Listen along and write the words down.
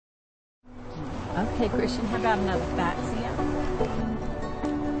Okay, Christian, how about another Fatsia?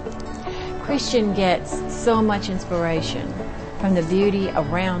 Christian gets so much inspiration from the beauty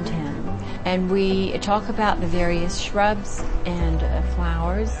around him. And we talk about the various shrubs and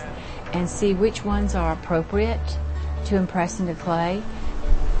flowers and see which ones are appropriate to impress into clay.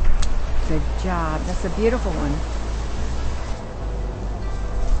 Good job. That's a beautiful one.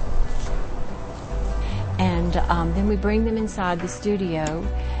 And then we bring them inside the studio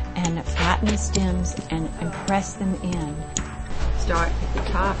and flatten the stems and press them in. Start at the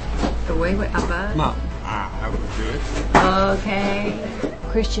top, the way above. Mom, I would do it. Okay.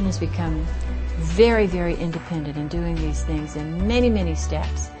 Christian has become very, very independent in doing these things in many, many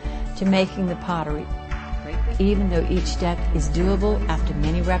steps to making the pottery. Even though each step is doable after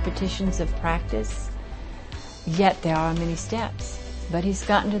many repetitions of practice, yet there are many steps. But he's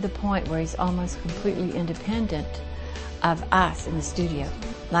gotten to the point where he's almost completely independent of us in the studio.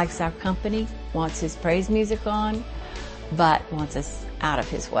 Likes our company, wants his praise music on, but wants us out of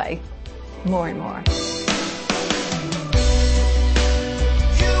his way more and more.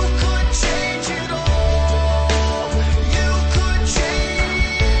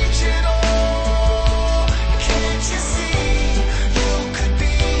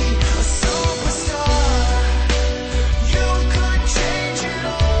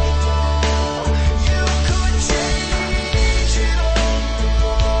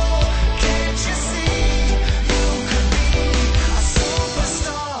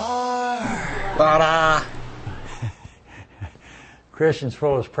 Christian's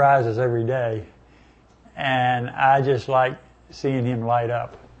full of surprises every day, and I just like seeing him light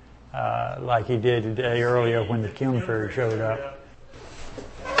up like he did today earlier when the kiln fairy showed up.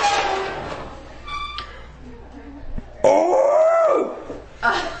 Oh!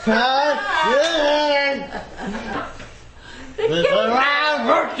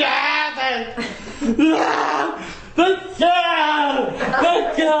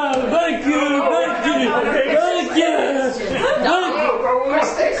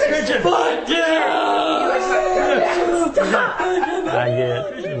 I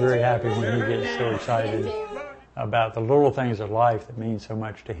get very happy when he gets so excited about the little things of life that mean so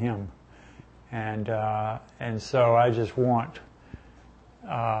much to him, and so I just want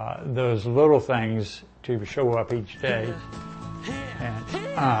those little things to show up each day,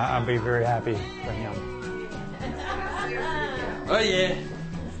 and I'll be very happy for him. Oh yeah.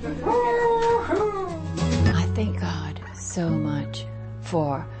 I thank God so much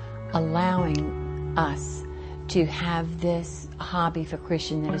for allowing us to have this hobby for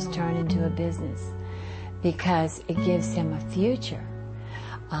Christian that has turned into a business, because it gives him a future,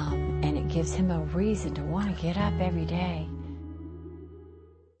 and it gives him a reason to want to get up every day.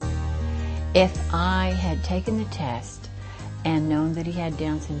 If I had taken the test and known that he had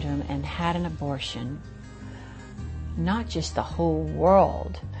Down syndrome and had an abortion, not just the whole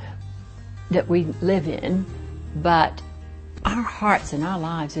world that we live in, but our hearts and our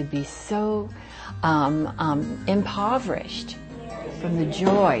lives would be so impoverished from the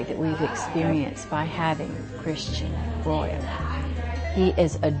joy that we've experienced by having Christian Royal. He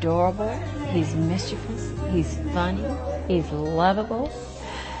is adorable, he's mischievous, he's funny, he's lovable,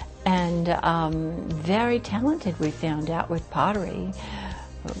 and very talented, we found out, with pottery.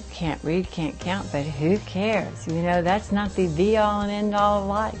 Can't read, can't count, but who cares? You know, that's not the be-all and end-all of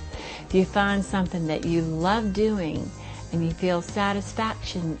life. If you find something that you love doing and you feel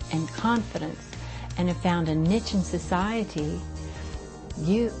satisfaction and confidence and have found a niche in society,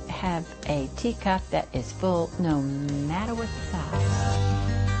 you have a teacup that is full no matter what the size.